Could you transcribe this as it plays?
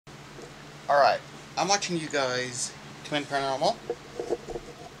Alright, I'm watching you guys Twin Paranormal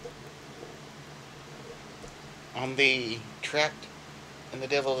on the Trapped in the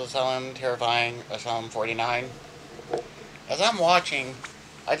Devil's Asylum Terrifying Asylum 49. As I'm watching,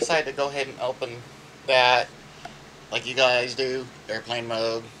 I decided to go ahead and open that like you guys do, airplane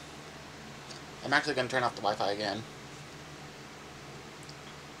mode. I'm actually going to turn off the Wi-Fi again.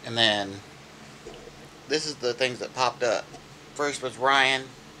 And then, this is the things that popped up. First was Ryan,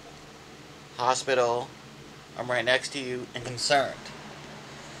 hospital, I'm right next to you, and concerned.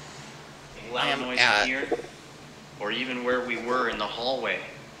 Loud noise in here, or even where we were in the hallway.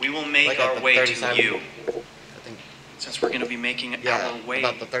 We will make our way to you. Since we're going to be making our way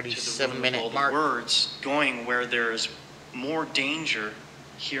about the 37-minute mark. Words going where there's more danger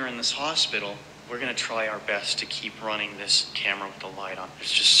here in this hospital. We're going to try our best to keep running this camera with the light on.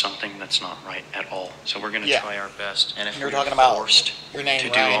 There's just something that's not right at all. So we're going to try our best. And if you're we're forced your name, to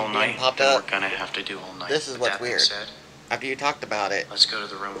do all night, then we're going to have to do all night. This is what's weird. After you talked about it, let's go to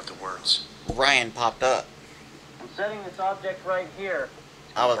the room with the words. Ryan popped up. I'm setting this object right here.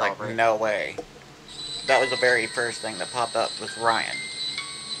 I was like, no way. That was the very first thing that popped up with Ryan.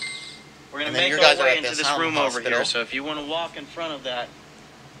 We're going to make our way into this room over here, so if you want to walk in front of that.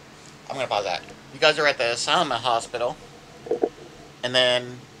 I'm going to pause that. You guys are at the asylum hospital, and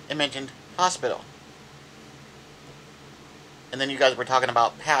then it mentioned hospital. And then you guys were talking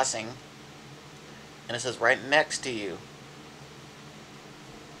about passing, and it says right next to you.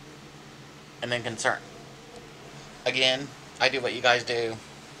 And then concern. Again, I do what you guys do.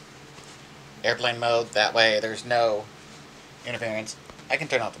 Airplane mode, that way there's no interference. I can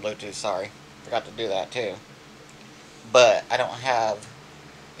turn off the Bluetooth, sorry. Forgot to do that too. But I don't have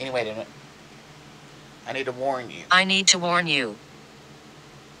any way to... I need to warn you. I need to warn you.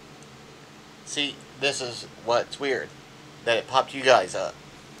 See, this is what's weird. That it popped you guys up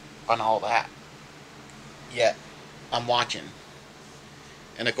on all that. Yet, I'm watching.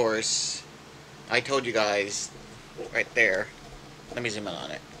 And of course, I told you guys right there. Let me zoom in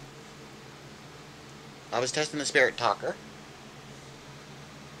on it. I was testing the Spirit Talker.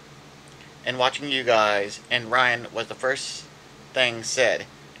 And watching you guys, and Ryan was the first thing said.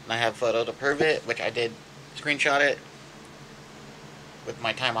 And I have a photo to prove it, which I did screenshot it with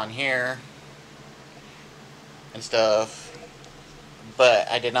my time on here and stuff. But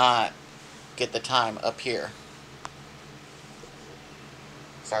I did not get the time up here.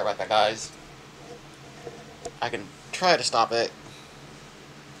 Sorry about that, guys. I can try to stop it.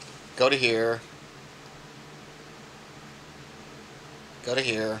 Go to here. Go to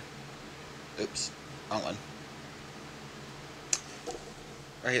here. Oops. Wrong one.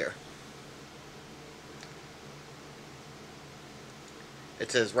 Right here.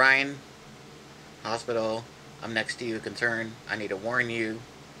 It says, Ryan, hospital, I'm next to you, concern, I need to warn you.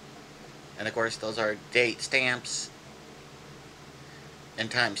 And of course, those are date stamps and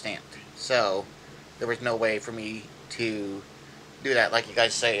time stamped. So, there was no way for me to do that like you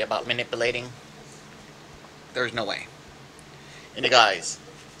guys say about manipulating. There's no way. And you guys,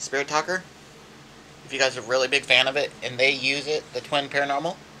 Spirit Talker, if you guys are a really big fan of it and they use it, the Twin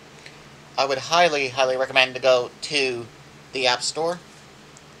Paranormal, I would highly, highly recommend to go to the App Store.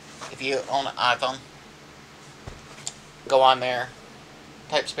 If you own an iPhone, go on there,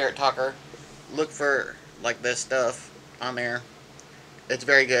 type Spirit Talker, look for like this stuff on there. It's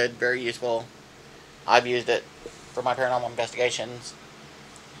very good, very useful. I've used it for my paranormal investigations.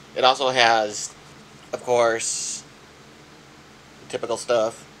 It also has, of course, typical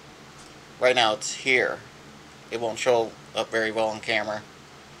stuff. Right now it's here. It won't show up very well on camera,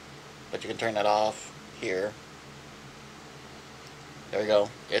 but you can turn that off here. There we go.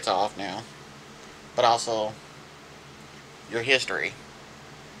 It's off now. But also your history.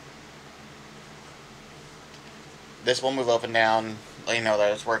 This will move up and down, let you know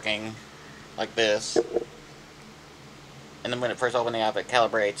that it's working like this. And then when it first opens the app, it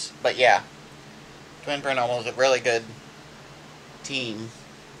calibrates. But yeah, Twin Paranormal is a really good team.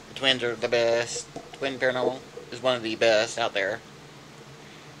 The twins are the best. Twin Paranormal is one of the best out there.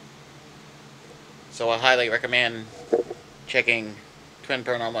 So I highly recommend checking Twin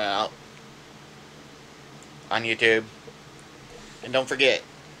Paranormal out on YouTube. And don't forget,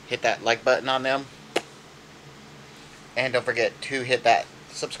 hit that like button on them. And don't forget to hit that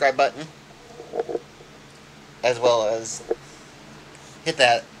subscribe button. As well as hit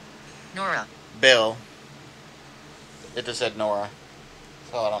that Nora bell. It just said Nora.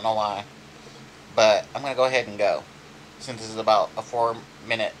 So I don't know why. But I'm going to go ahead and go. Since this is about a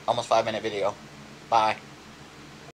 4-minute, almost 5-minute video. Bye.